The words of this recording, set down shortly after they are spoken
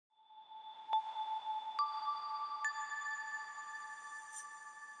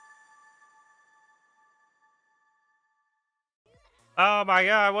Oh my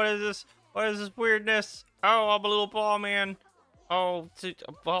god, what is this? What is this weirdness? Oh, I'm a little ball man. Oh,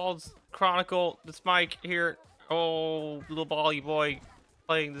 balls Chronicle. It's Mike here. Oh, little bally boy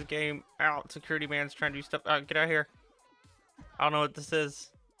playing this game. Out, security man's trying to do stuff. Get out of here. I don't know what this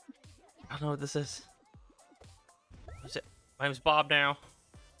is. I don't know what this is. What's it? My name's Bob now.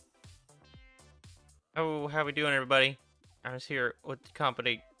 Oh, how we doing, everybody? I'm just here with the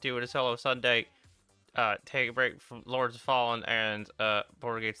company doing a solo Sunday. Take a break from Lords of Fallen and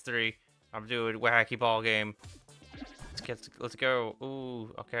Border Gates 3. I'm doing wacky ball game. Let's go.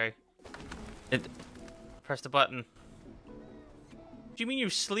 Ooh, okay. Press the button. What do you mean you're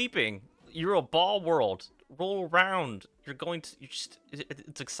sleeping? You're a ball world. Roll around. You're going to.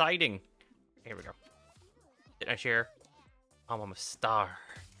 It's exciting. Here we go. Did I share? I'm a star.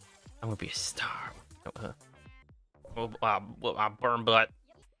 I'm gonna be a star. I'll burn butt.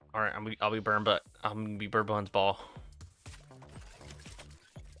 All right, I'll be burn butt. I'm gonna be Bird Buns ball.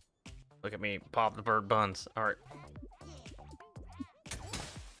 Look at me, pop the bird buns. All right.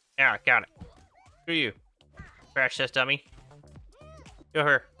 Yeah, got it. Screw you, crash test dummy. Go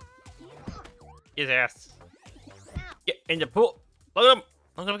here. His ass. Get in the pool. Look at him.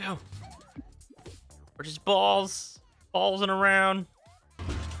 Look at him go. We're just balls, ballsing around.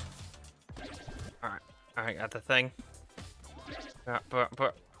 All right, I got the thing.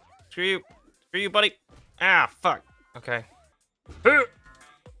 Screw you, buddy. Ah, fuck. Okay.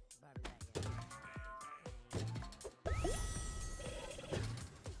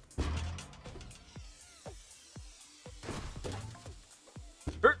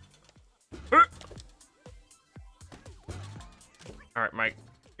 All right, Mike.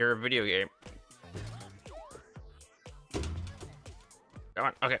 You're a video game. Come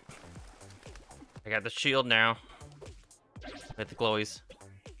on. Okay. I got the shield now. With the glowies.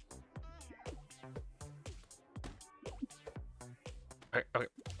 Okay.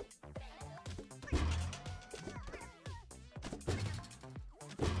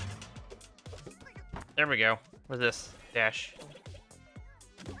 There we go. What's this? Dash.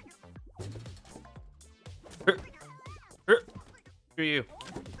 Screw you.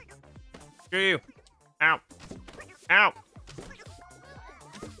 Screw you. Ow. Ow.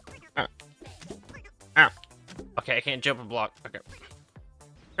 Ow. Okay, I can't jump and block. Okay.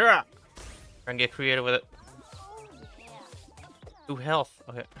 Try and get creative with it. Ooh, health.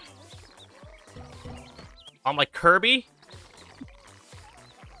 Okay. I'm like Kirby.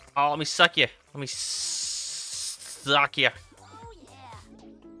 Oh, let me suck you. Let me suck you.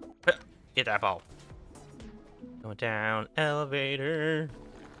 Get that ball. Going down elevator.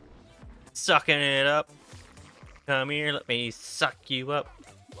 Sucking it up. Come here, let me suck you up.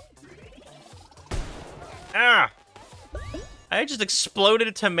 Ah! I just exploded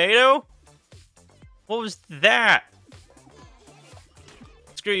a tomato? What was that?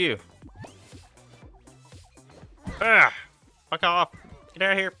 Screw you. Ah! Fuck off. Get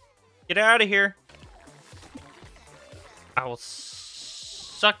out of here. Get out of here. I will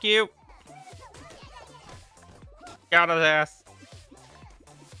suck you. Got his ass.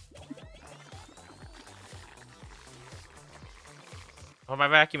 Oh, my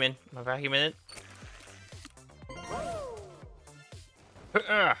vacuuming. My vacuuming it.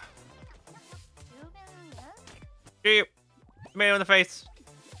 Screw you. Tomato in the face.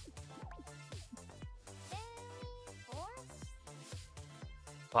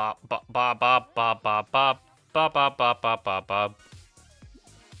 Bob, Bob, Bob, Bob, Bob, Bob, Bob, Bob, Bob, Bob, Bob, Bob, Bob,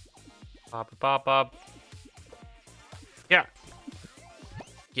 Bob, Bob, Bob. Yeah.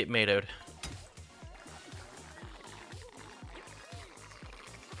 Get matoed.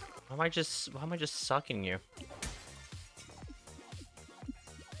 Why am I just sucking you?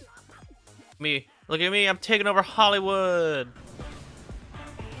 Look at me, I'm taking over Hollywood.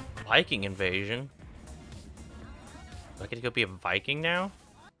 Viking invasion. Do I get to go be a Viking now?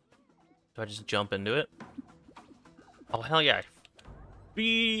 Do I just jump into it? Oh, hell yeah.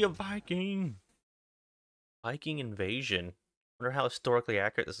 Be a Viking. Viking invasion. I wonder how historically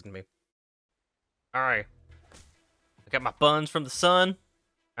accurate this is gonna be. Alright. I got my buns from the sun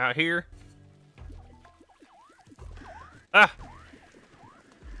out here. Ah!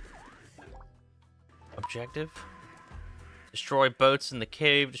 Objective. Destroy boats in the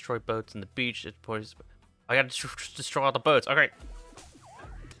cave, destroy boats in the beach. I gotta destroy all the boats. Okay.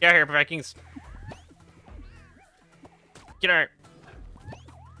 Get out of here, Vikings. Get out.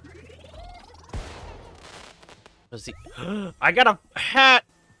 Let's see. I got a hat.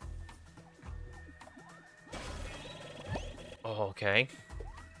 Oh, okay.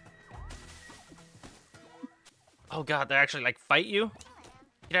 Oh god, they actually like fight you?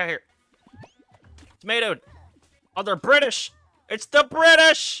 Get out of here. Tomatoed. Oh, they're British. It's the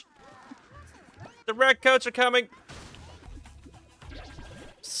British! The redcoats are coming.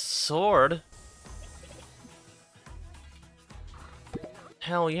 Sword?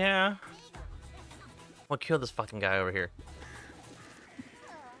 Hell yeah. I'll kill this fucking guy over here.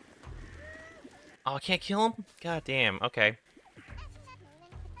 Oh, I can't kill him? God damn, okay.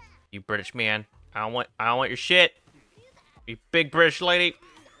 You British man. I don't want your shit. You big British lady.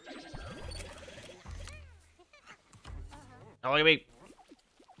 Oh, look at me.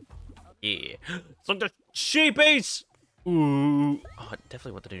 Yeah. It's like the sheepies! Ooh. Oh, I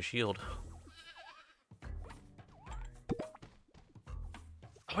definitely want the new shield.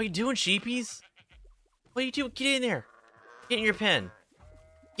 What are you doing, sheepies? What are you doing? Get in there. Get in your pen.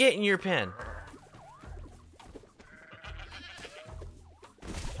 Get in your pen.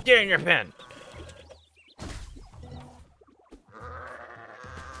 Get in your pen.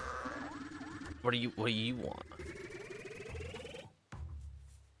 What do you want?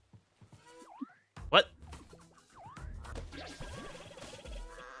 What?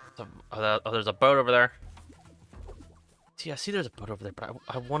 Oh, there's a boat over there. See, I see there's a boat over there, but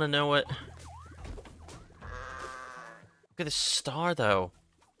I want to know what... Look at this star, though.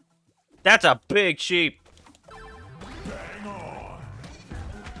 That's a big sheep.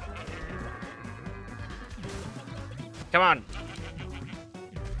 Come on.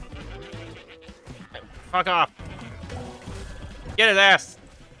 Fuck off. Get his ass.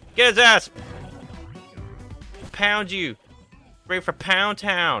 Get his ass. Pound you. Ready for Pound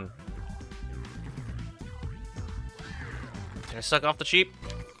Town. Can I suck off the sheep?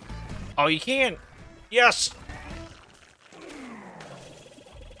 Oh, you can. Yes.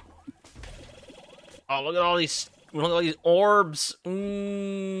 Oh, look at all these. Look at all these orbs.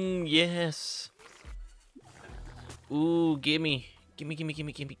 Yes. Ooh, gimme.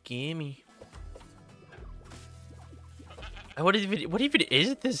 Gimme. What even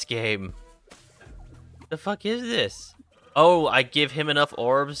is this game? The fuck is this? Oh, I give him enough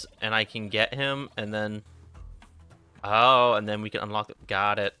orbs and I can get him and then... Oh, and then we can unlock it.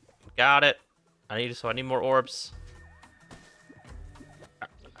 Got it. Got it. I need more orbs.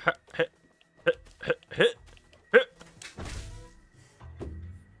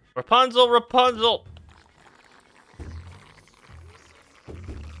 Rapunzel!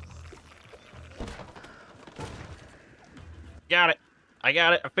 Got it. I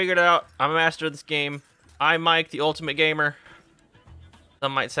got it. I figured it out. I'm a master of this game. I'm Mike, the ultimate gamer.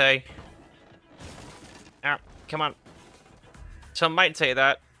 Some might say. Ow, come on. Some might say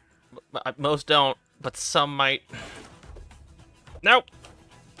that. Most don't, but some might. Nope.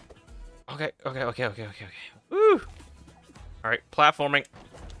 Okay. Woo! Alright, platforming.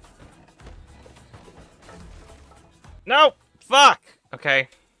 No! Fuck! Okay.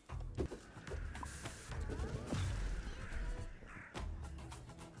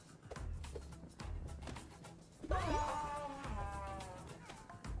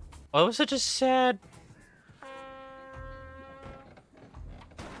 Oh, it was such a sad...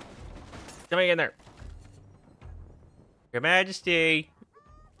 Coming in there. Your Majesty.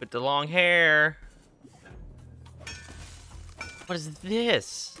 With the long hair. What is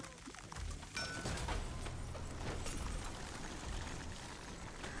this?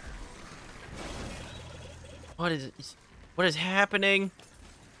 What is happening?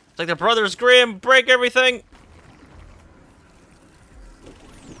 It's like the Brothers Grimm break everything.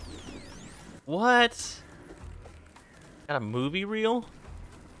 What? Got a movie reel?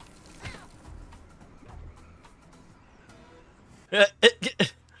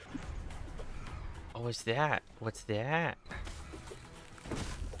 Oh, what's that? What's that?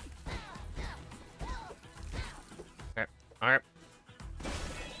 Alright.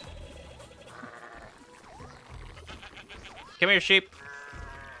 Come here, sheep.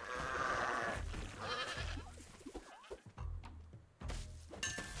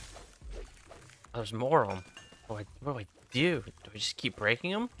 Oh, there's more of them. What do I do? Do I just keep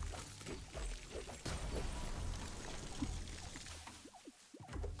breaking them?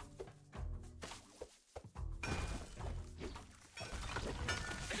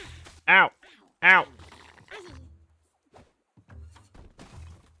 Ow! Ow!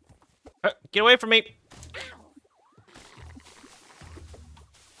 Get away from me!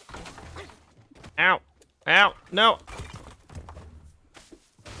 Ow! Ow! No!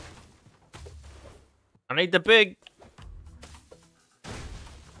 I need the big...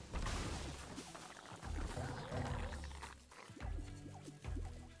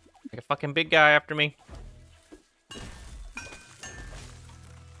 Like a fucking big guy after me.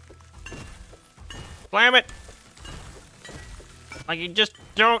 Slam it! Like you just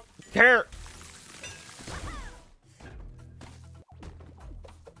don't care.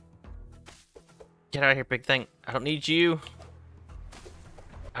 Get out of here, big thing. I don't need you.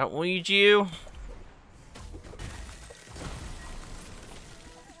 I don't need you.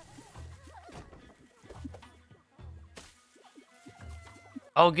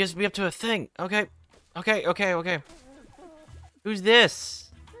 Oh, it gives me up to a thing. Okay. Okay. Who's this?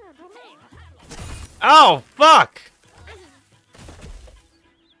 Oh, fuck!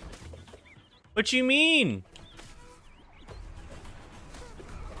 What you mean?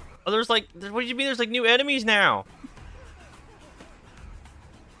 Oh, there's like... What do you mean there's like new enemies now?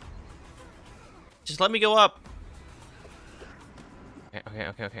 Just let me go up. Okay.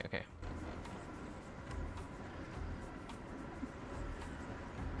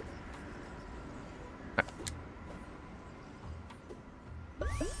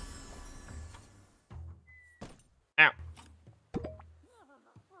 Ow.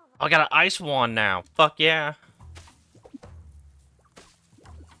 I got an ice wand now. Fuck yeah.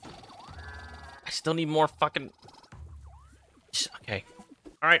 I still need more fucking... Okay.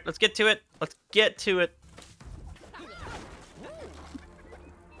 Alright, let's get to it. Let's get to it.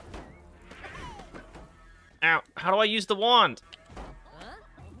 Ow. How do I use the wand?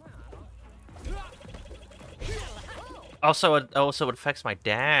 Also, it affects my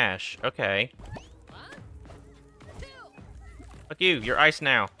dash. Okay. Fuck you. You're ice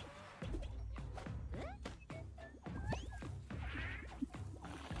now.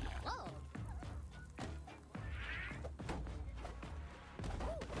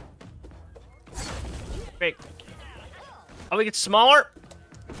 Wait. Oh, we get smaller?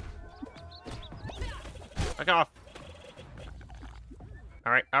 Fuck off.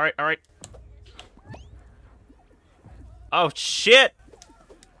 Alright. Oh, shit!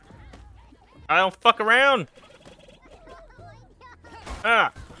 I don't fuck around!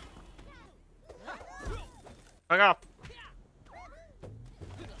 Ah! Fuck off!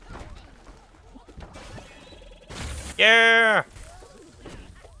 Yeah!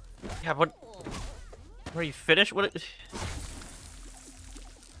 Yeah, what? Are you finished? What?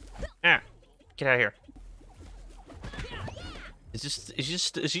 Ah! Get out of here! Is he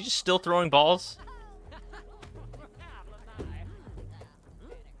just still throwing balls?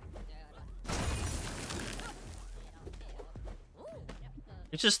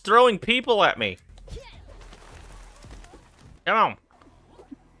 He's just throwing people at me. Come on.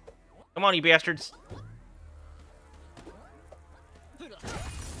 Come on, you bastards.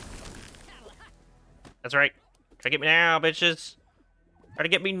 That's right. Try to get me now, bitches. Try to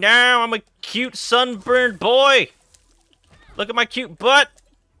get me now. I'm a cute sunburned boy. Look at my cute butt.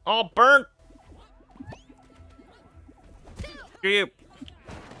 All burnt. Screw you.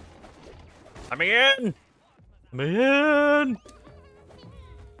 Let me in. Let me in.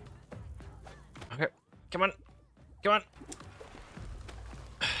 Okay. Come on. Come on.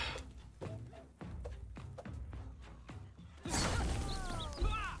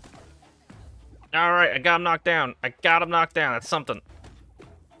 Alright, I got him knocked down. That's something.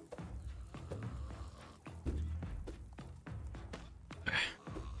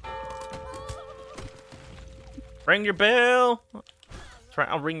 Ring your bell. That's right,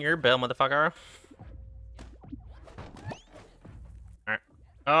 I'll ring your bell, motherfucker. Alright.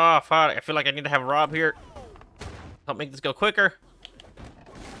 Oh, fuck. I feel like I need to have Rob here. Help make this go quicker.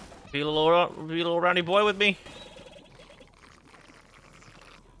 Be a little roundy boy with me.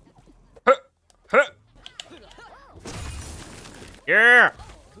 Yeah!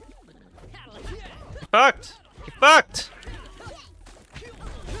 You fucked! You fucked!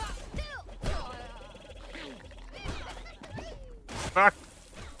 Fuck!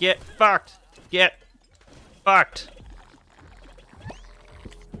 Get fucked! Get fucked!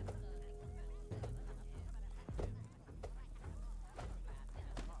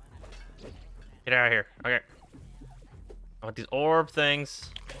 Get out of here. Okay. I want these orb things.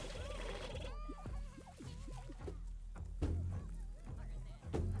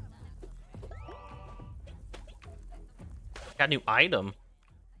 Got a new item.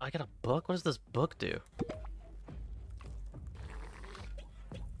 I got a book? What does this book do?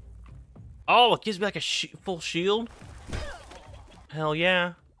 Oh, it gives me like a full shield? Hell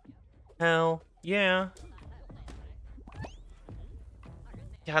yeah. Hell yeah.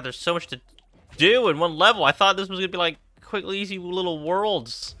 God, there's so much to do in one level. I thought this was gonna be like quick, easy little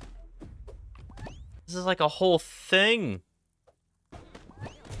worlds. This is like a whole thing.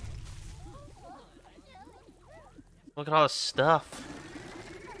 Look at all this stuff.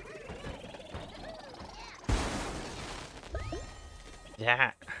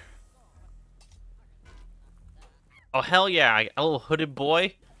 That. Oh, hell yeah. A little hooded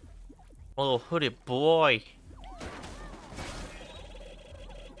boy. A little hooded boy.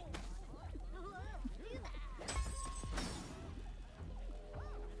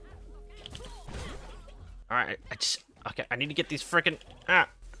 Alright, okay, I need to get these frickin' I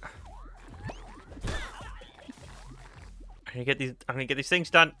need to get these things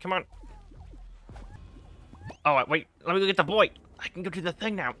done. Come on. Oh, wait, let me go get the boy. I can go do the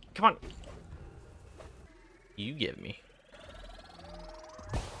thing now. Come on. You give me.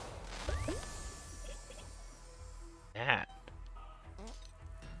 That.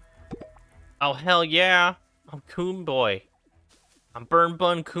 Oh, hell yeah. I'm Coon Boy. I'm Burn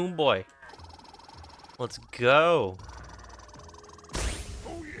Bun Coon Boy. Let's go.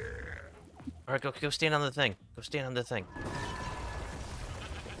 Oh, yeah. Alright, go stand on the thing. Go stand on the thing.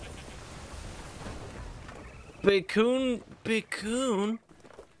 Big Coon. Big Coon.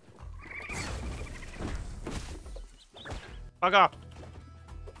 Fuck off.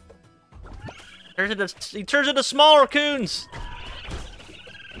 He turns into smaller coons.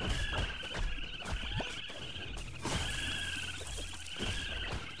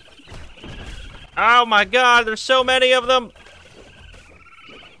 Oh my god, there's so many of them.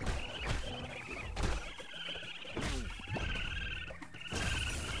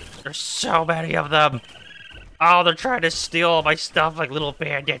 There's so many of them. Oh, they're trying to steal all my stuff like little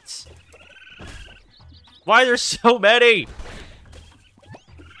bandits. Why are there so many?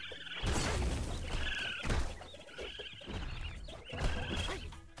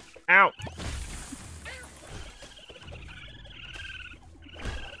 Ow.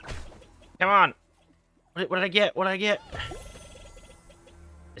 Come on. What did I get? What did I get?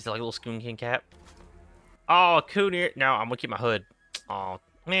 Is it like a little Spoon King cap? Oh, a coon ear. No, I'm gonna keep my hood. Oh,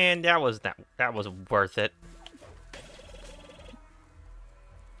 man, that was worth it.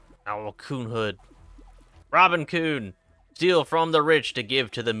 Oh, a coon hood. Robin Coon. Steal from the rich to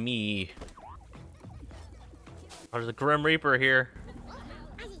give to the me. Oh, there's a Grim Reaper here.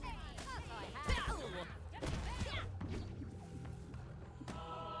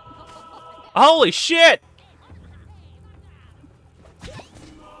 Holy shit!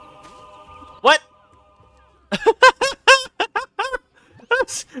 What?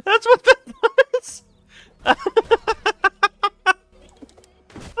 That's what that was.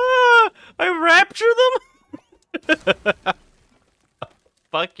 I rapture them?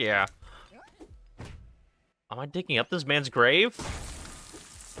 Fuck yeah. Am I digging up this man's grave?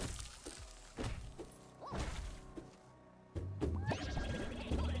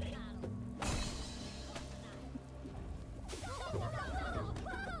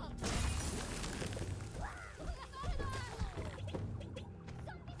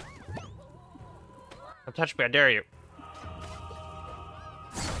 Don't touch me, I dare you.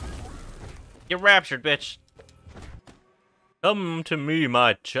 Get raptured, bitch. Come to me,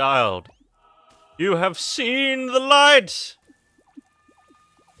 my child. You have seen the light.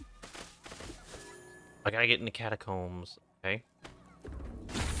 I gotta get in the catacombs, okay?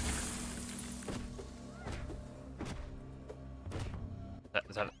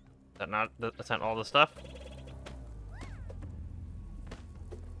 That's not all the stuff?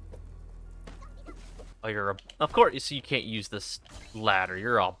 Oh, you're a... Of course, you can't use this ladder.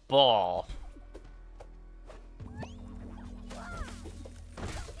 You're a ball.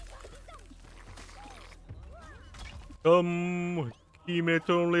 Chi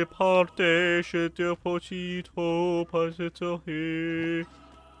mettono le porte, scende pochito, passetto he.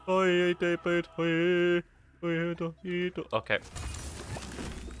 Okay. The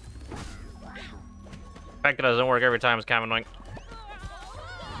fact that it doesn't work every time is kind of annoying.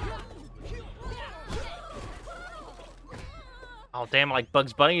 Oh, damn, like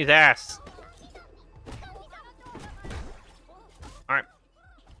Bugs Bunny's ass. Alright.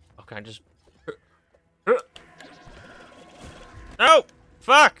 Okay, just... No!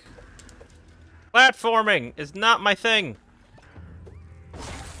 Fuck! Platforming is not my thing.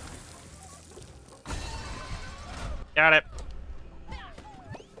 Got it.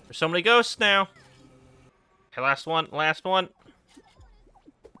 There's so many ghosts now. Okay, last one, last one.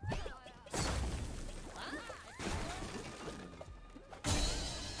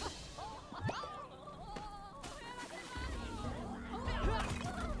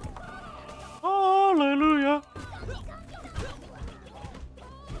 Hallelujah.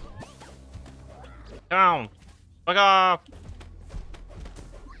 Down. Fuck off.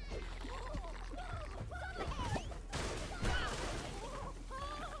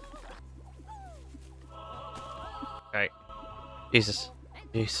 Okay. Jesus.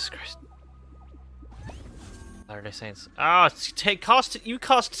 Jesus Christ. Latter-day Saints. Oh, you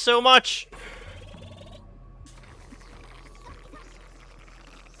cost so much.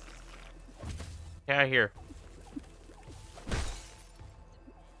 Get out of here.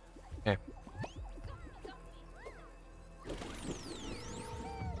 Okay.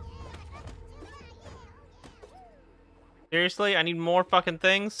 Seriously? I need more fucking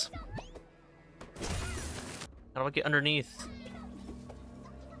things? How do I get underneath?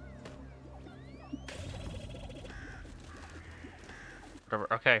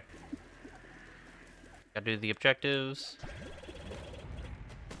 Whatever, okay. Gotta do the objectives.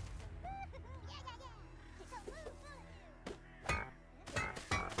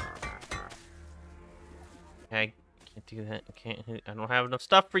 Okay, can't do that. I don't have enough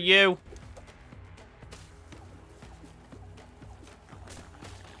stuff for you.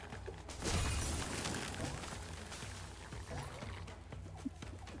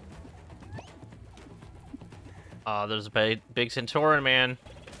 Oh, there's a big Centauran, man.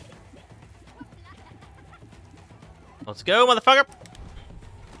 Let's go, motherfucker!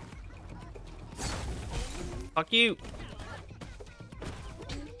 Fuck you!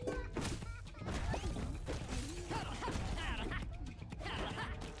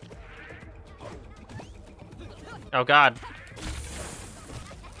 Oh god.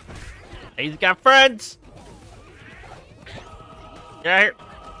 He's got friends! Get out of here!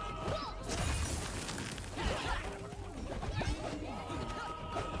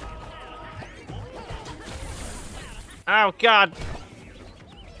 Oh god!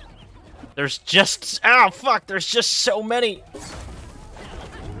 There's just... Oh fuck! There's just so many!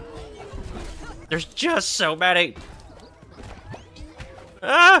 There's just so many!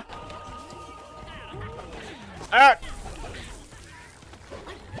 Ah! Ah!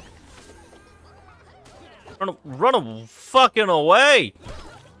 Run fucking away!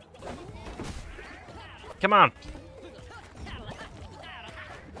 Come on!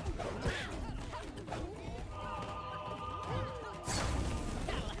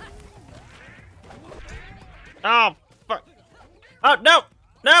 Oh, fuck. Oh, no!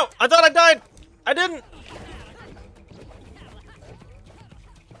 No! I thought I died! I didn't!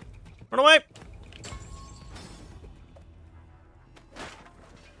 Run away!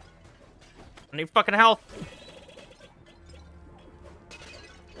 I need fucking health.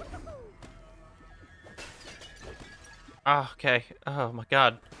 Oh, okay. Oh my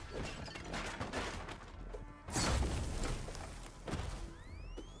god.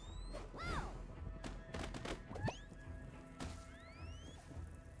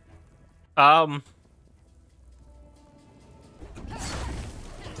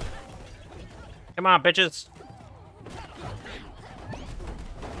 Come on, bitches.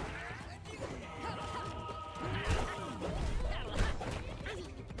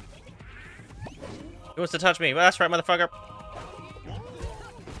 Who wants to touch me? Well, that's right, motherfucker.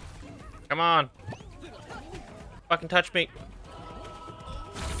 Come on. Fucking touch me.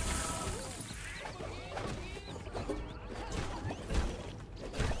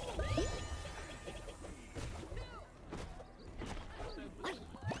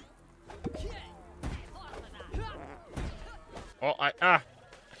 Well,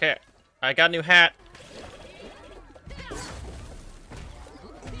 okay. I got a new hat.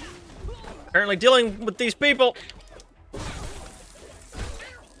 Currently dealing with these people.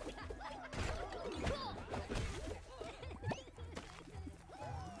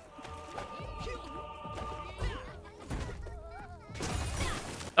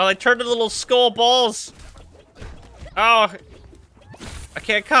 Oh, they turned into little skull balls. Oh, I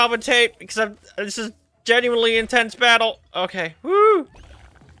can't commentate because this is genuinely intense battle. Okay, woo.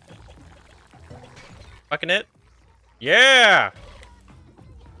 Fucking it. Yeah.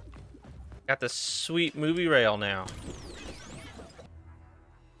 Got this sweet movie rail now.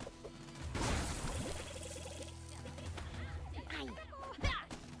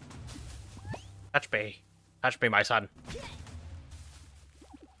 Touch me. Touch me, my son.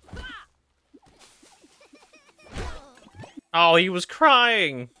 Oh, he was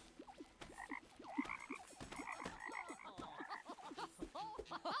crying.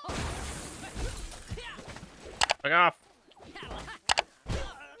 Fuck off.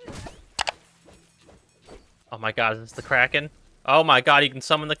 Oh my god, is this the Kraken? Oh my god, you can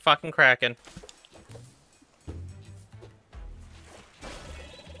summon the fucking Kraken.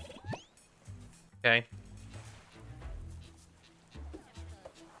 Okay.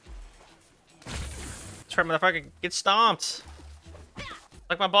 Try, motherfucker, get stomped.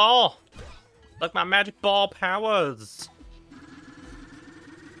 Like my ball. Like my magic ball powers.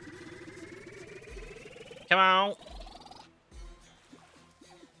 Come on.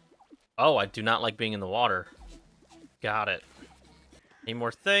 Oh, I do not like being in the water. Got it. Any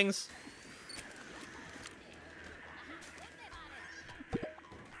more things?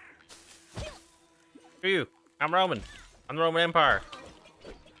 Phew. I'm Roman. I'm the Roman Empire.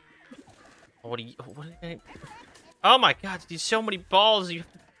 What oh my god, there's so many balls. You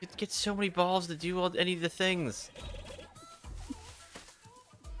have to get so many balls to do any of the things.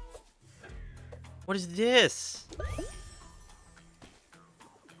 What is this?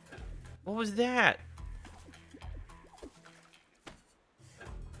 What was that?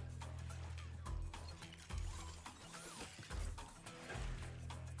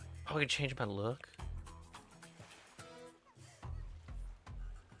 Oh, I can change my look?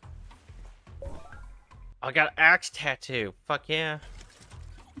 I got an axe tattoo. Fuck yeah.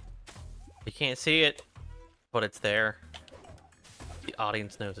 You can't see it, but it's there. The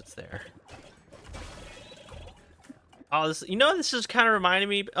audience knows it's there. Oh, this, you know, this is kind of reminding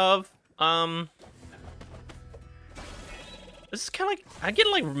me of, this is kind of like, I get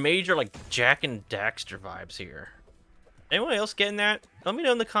like major like Jack and Daxter vibes here. Anyone else getting that? Let me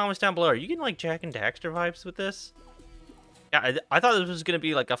know in the comments down below. Are you getting like Jack and Daxter vibes with this? Yeah, I thought this was gonna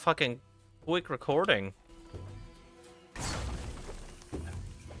be like a fucking quick recording.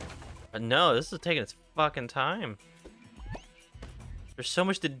 But no, this is taking its fucking time. There's so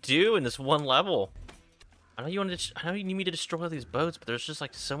much to do in this one level. I know you want to. I know you need me to destroy these boats, but there's just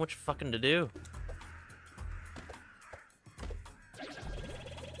like so much fucking to do.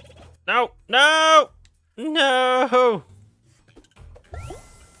 No! No! No!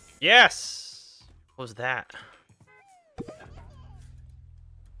 Yes! What was that?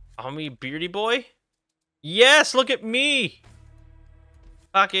 Oh, me, beardy boy? Yes! Look at me!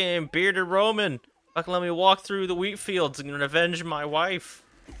 Fucking bearded Roman. Fucking let me walk through the wheat fields and avenge my wife.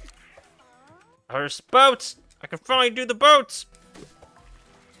 There's boats! I can finally do the boats!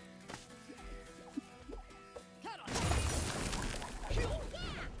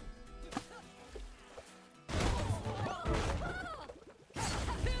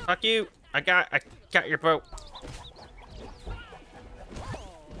 Fuck you! I got your boat.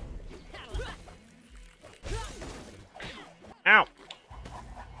 Ow!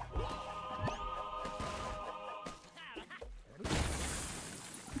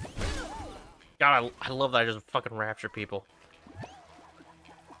 God, I love that I just fucking rapture people.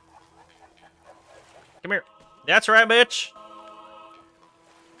 Come here. That's right, bitch.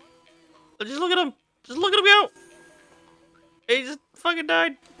 Just look at him. Just look at him go. He just fucking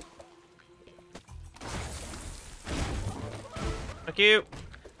died. Fuck you.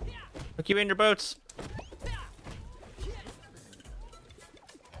 Fuck you in your boats.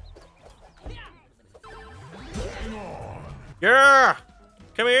 Yeah!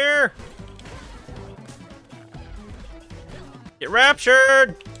 Come here! Get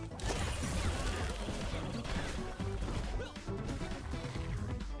raptured!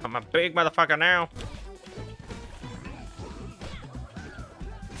 I'm a big motherfucker now.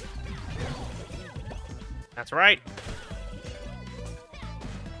 That's right.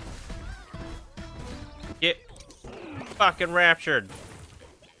 Get fucking raptured.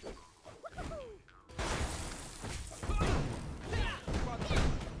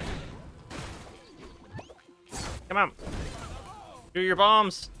 Come on. Do your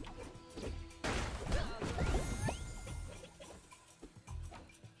bombs.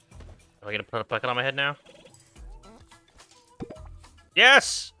 Am I gonna put a bucket on my head now?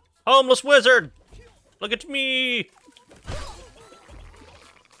 Yes! Homeless wizard! Look at me!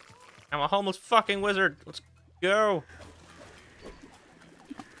 I'm a homeless fucking wizard. Let's go.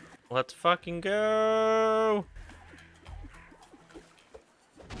 Let's fucking go.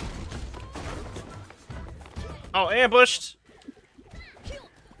 Oh, ambushed!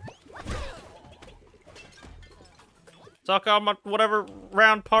 Suck on my whatever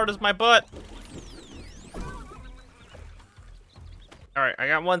round part is my butt. Alright, I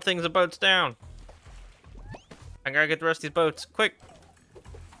got one thing, the boat's down. I gotta get the rest of these boats, quick!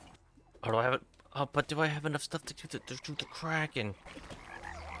 Oh, do I have it? Oh, but do I have enough stuff to do the Kraken?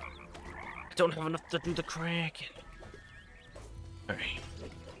 I don't have enough to do the Kraken. Alright.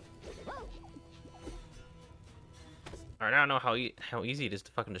 Alright, now I know how easy it is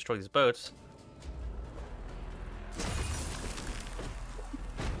to fucking destroy these boats.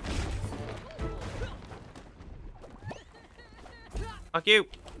 Fuck you!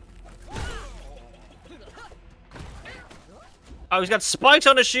 Oh, he's got spikes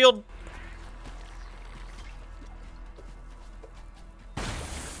on his shield!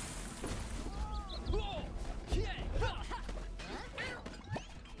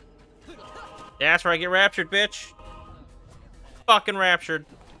 Yeah, that's where I get raptured, bitch! Fucking raptured.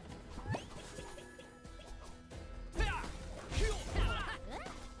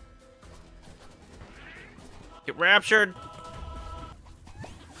 Get raptured!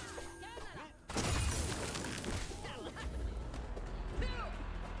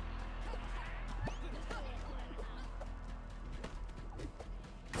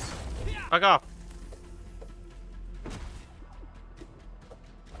 Fuck off.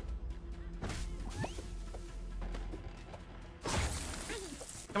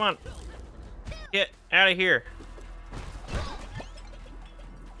 Come on. Get out of here.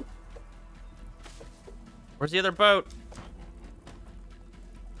 Where's the other boat?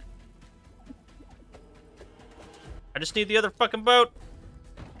 I just need the other fucking boat.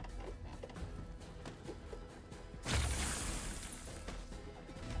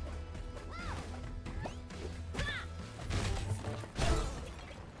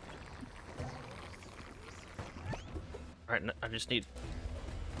 Alright,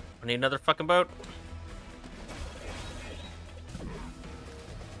 I need another fucking boat.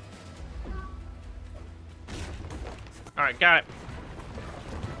 Alright, got it.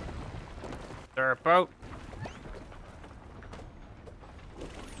 Is there a boat?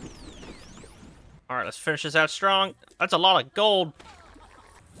 Alright, let's finish this out strong. That's a lot of gold.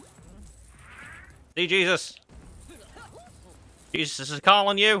 See, Jesus. Jesus is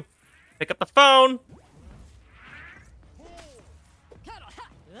calling you. Pick up the phone.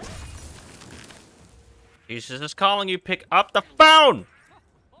 Jesus is calling you. Pick up the phone.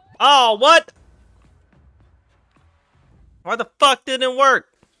 Oh, what? Why the fuck didn't it work?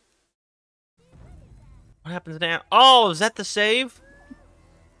 What happens now? Oh, is that the save?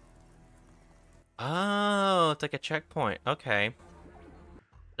 Oh, it's like a checkpoint. Okay.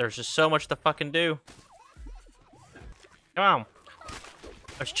 There's just so much to fucking do. Come on.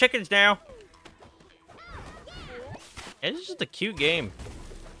 There's chickens now. It's just a cute game.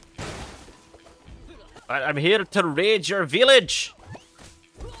 I'm here to raid your village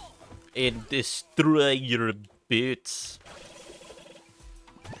and destroy your boots.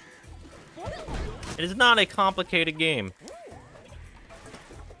 It is not a complicated game.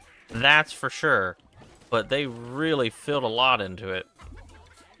 That's for sure. But they really filled a lot into it.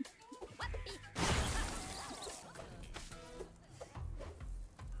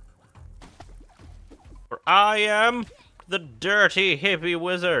 For I am the dirty hippie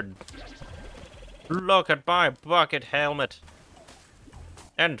wizard. Look at my bucket helmet.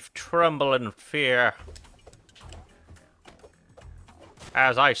 And tremble in fear.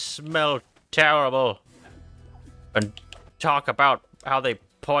 As I smell terrible. And talk about how they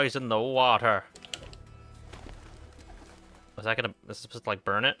poison the water. Is that gonna... Is this supposed to, like,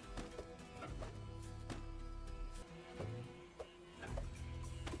 burn it?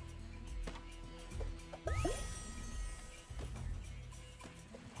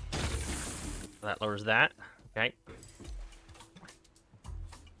 That lowers that. Okay.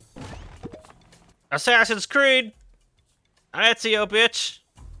 Assassin's Creed! Ezio, bitch!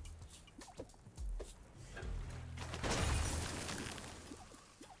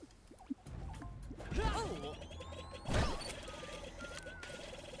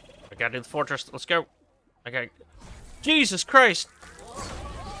 I gotta do the fortress. Let's go. Okay. Jesus Christ!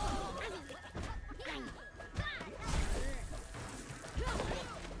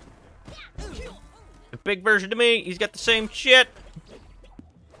 The big version of me, he's got the same shit.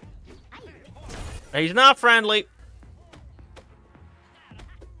 He's not friendly.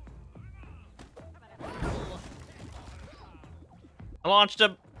 I launched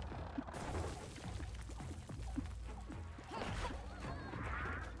him.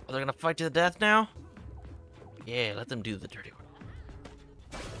 Are they gonna fight to the death now? Yeah, let them do the dirty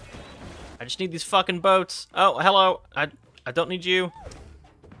one. I just need these fucking boats. Oh, hello. I don't need you.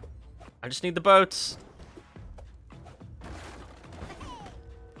 I just need the boats.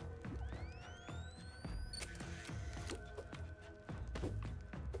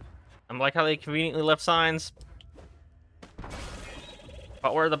 I like how they conveniently left signs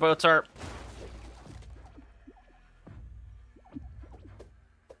about where the boats are.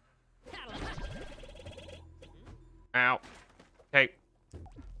 Ow. Okay.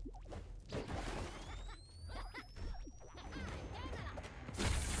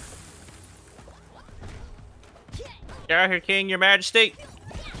 Get out here, King, Your Majesty.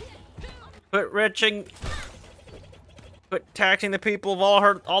 Quit taxing the people of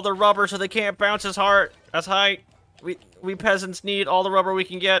all the rubber so they can't bounce as high. We peasants need all the rubber we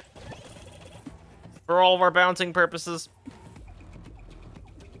can get for all of our bouncing purposes.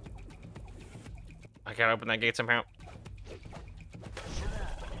 I gotta open that gate somehow.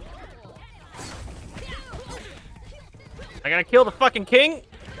 I gotta kill the fucking king.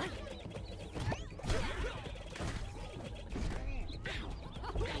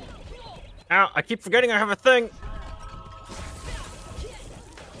 Ow, I keep forgetting I have a thing.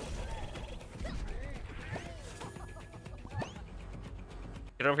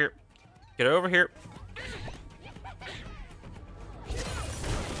 Get over here. Get over here.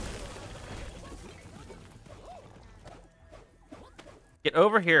 Get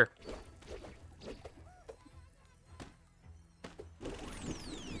over here.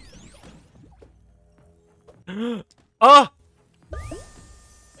 Oh!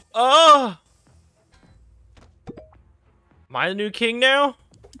 Oh! Am I the new king now?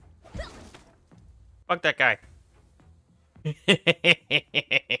 Fuck that guy.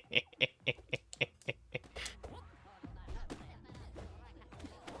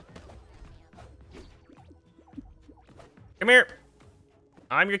 Come here.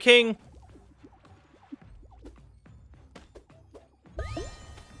 I'm your king.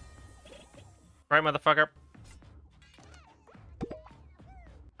 Right, motherfucker.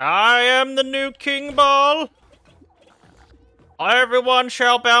 I am the new king ball. Everyone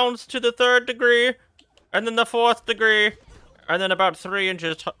shall bounce to the 3rd degree, and then the 4th degree, and then about 3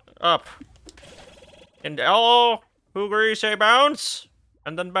 inches up. And all who agree say bounce,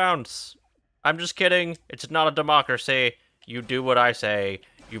 and then bounce. I'm just kidding. It's not a democracy. You do what I say,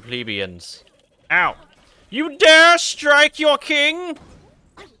 you plebeians. Ow. You dare strike your king?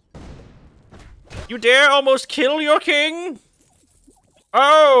 You dare almost kill your king?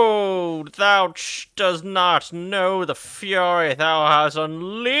 Oh, thou does not know the fury thou hast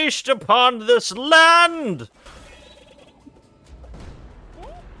unleashed upon this land!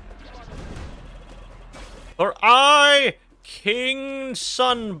 For I, King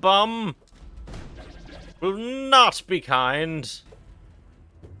Sunbum, will not be kind.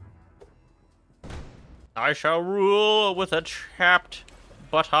 I shall rule with a chapped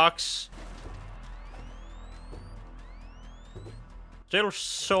buttocks. Still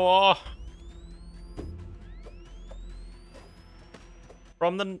sore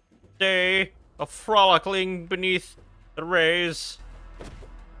from the day of frolicking beneath the rays.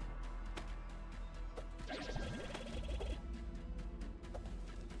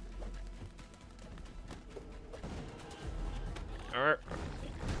 Alright.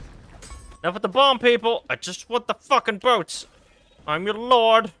 Enough with the bomb, people. I just want the fucking boats. I'm your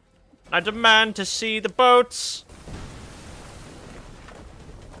lord. I demand to see the boats.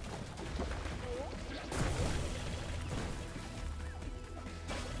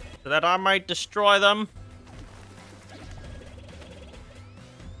 So that I might destroy them.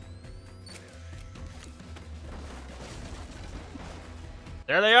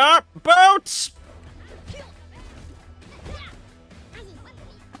 There they are! Boats!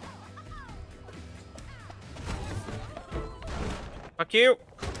 Fuck you.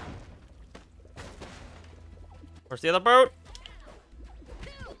 Where's the other boat?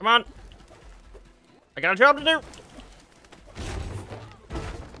 Come on. I got a job to do.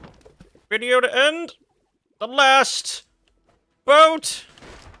 Video to end. The last boat.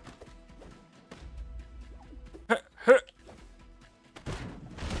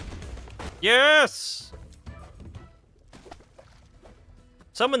 Yes.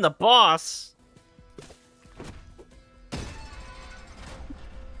 Summon the boss.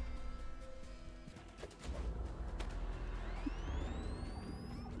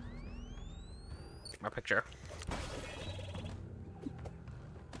 My picture.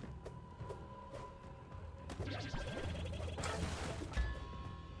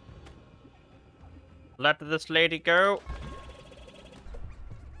 Let this lady go.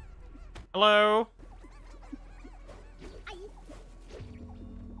 Hello.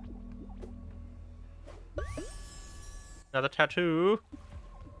 Another tattoo.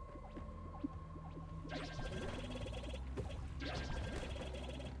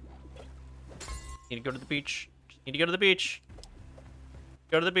 Need to go to the beach. Need to go to the beach.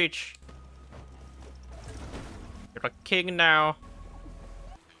 Go to the beach. You're a king now.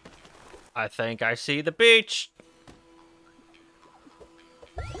 I think I see the beach.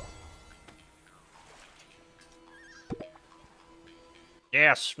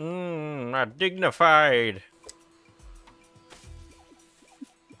 Yes, dignified.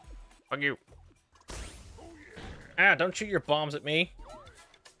 Fuck you. Ah, don't shoot your bombs at me.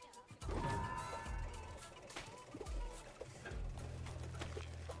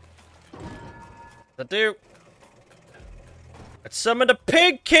 That do. Let's summon the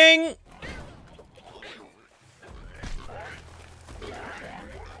Pig King.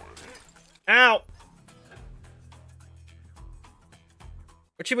 Ow!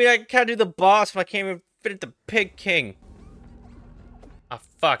 What you mean I can't do the boss if I can't even fit it the Pig King? Ah,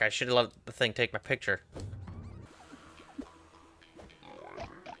 fuck, I should have let the thing take my picture.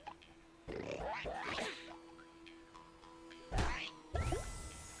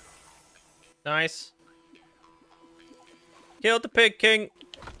 Nice. Killed the Pig King.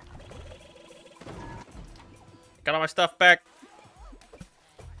 Got all my stuff back.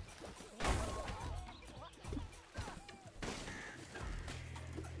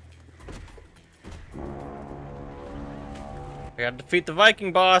 I gotta defeat the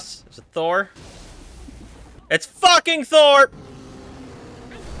Viking boss. Is it Thor? It's fucking Thor!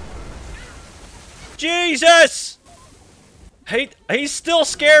 Jesus! He's still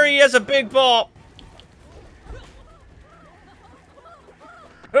scary as a big ball.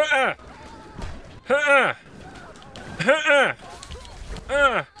 Ow!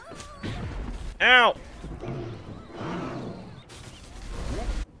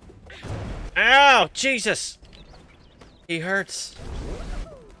 Ow! Jesus! He hurts.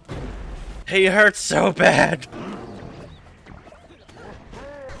 He hurts so bad.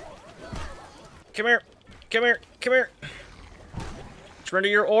 Come here. Come here. Come here. Surrender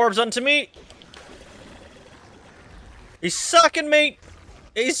your orbs unto me. He's sucking me.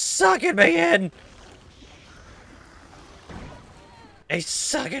 He's sucking me in. He's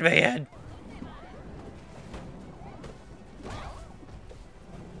sucking me in.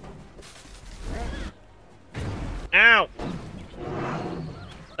 Ow.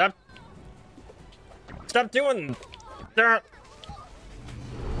 Stop. Stop doing that.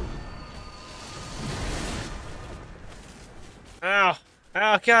 Ow.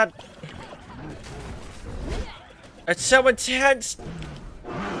 Oh, God. It's so intense.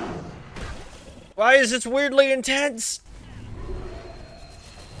 Why is this weirdly intense?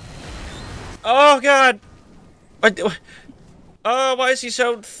 Oh, God. Oh, why is he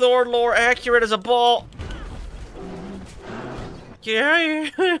so Thor lore accurate as a ball? Yeah,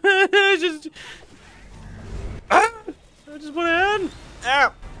 I just want to end.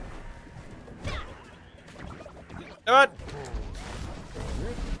 Ow. Come on.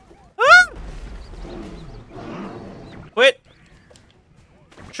 Quit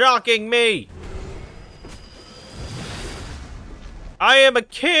shocking me. I am a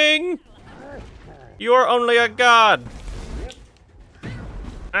king. You are only a god.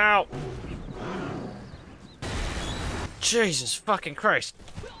 Ow. Jesus fucking Christ.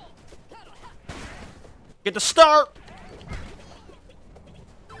 Get the start.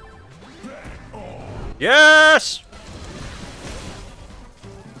 Yes.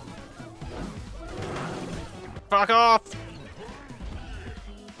 Fuck off.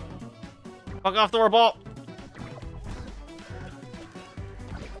 Fuck off, Thor ball.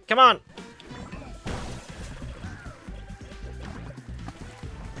 Come on.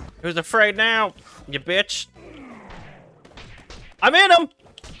 Who's afraid now, you bitch? I'm in him!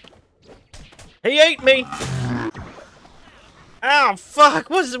 He ate me! Ow, fuck!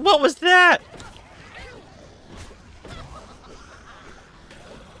 What was that?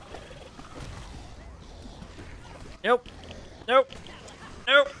 Nope. Nope.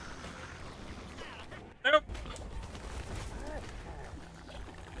 Nope. Nope.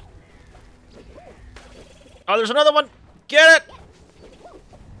 Oh, there's another one! Get it!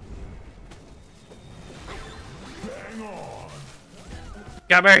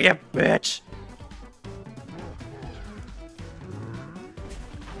 Come here, you bitch!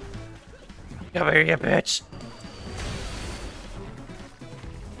 Come here, you bitch!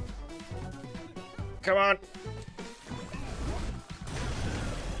 Come on!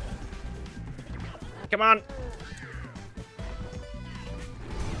 Come on!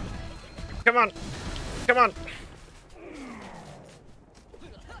 Come on! Come on!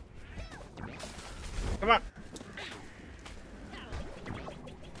 Come on!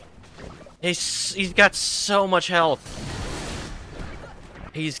 He's got so much health.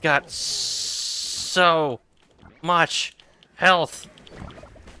 He's got so much health.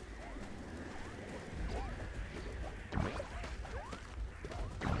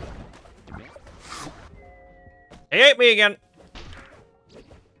 He ate me again.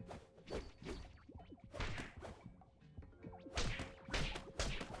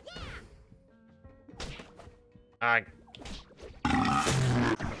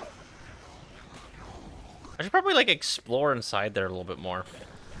 I should probably, like, explore inside there a little bit more.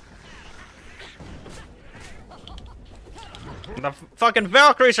 The fucking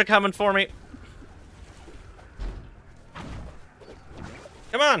Valkyries are coming for me.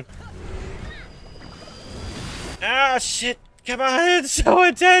 Come on. Ah, shit. Come on, it's so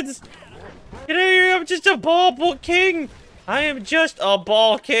intense. Get out of here, I'm just a ball king. I am just a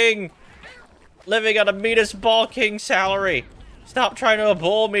ball king. Living on a meanest ball king salary. Stop trying to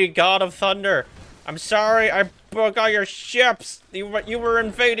bull me, God of Thunder. I'm sorry, I broke all your ships. You were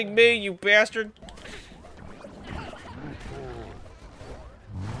invading me, you bastard.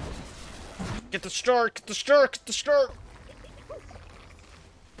 Get the start, get the start, get the start.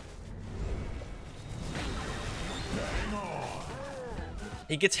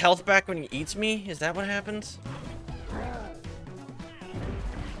 He gets health back when he eats me? Is that what happens?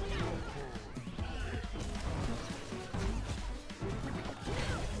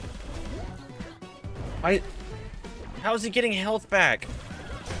 How is he getting health back?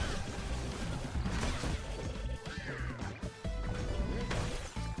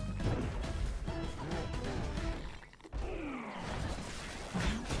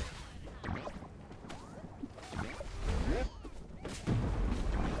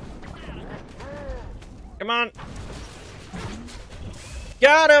 Come on.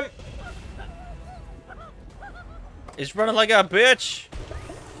 Got him. He's running like a bitch.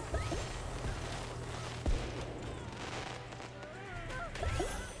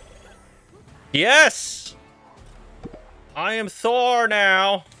 Yes! I am Thor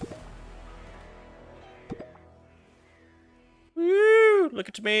now. Woo! Look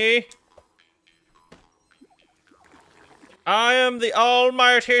at me. I am the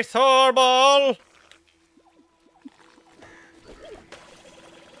almighty Thorball.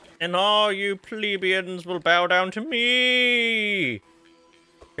 And all you plebeians will bow down to me.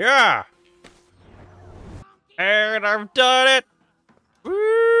 Yeah. And I've done it.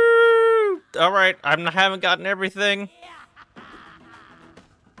 Woo! Alright, I haven't gotten everything.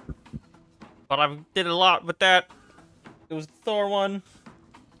 But I did a lot with that. It was the Thor one.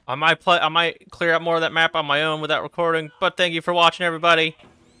 I might clear out more of that map on my own without recording. But thank you for watching, everybody.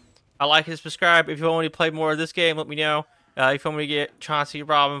 I like and subscribe. If you want me to play more of this game, let me know. If you want me to get Chauncey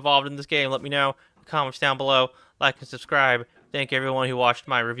Rob involved in this game, let me know. Comments down below. Like and subscribe. Thank everyone who watched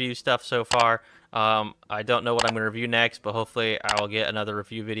my review stuff so far. I don't know what I'm going to review next, but hopefully I will get another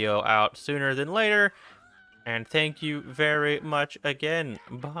review video out sooner than later. And thank you very much again.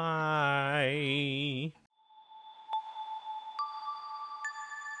 Bye.